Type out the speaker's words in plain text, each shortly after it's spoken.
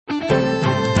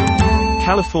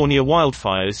California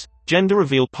wildfires, gender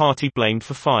reveal party blamed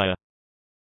for fire.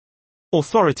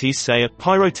 Authorities say a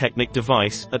pyrotechnic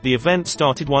device at the event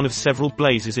started one of several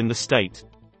blazes in the state.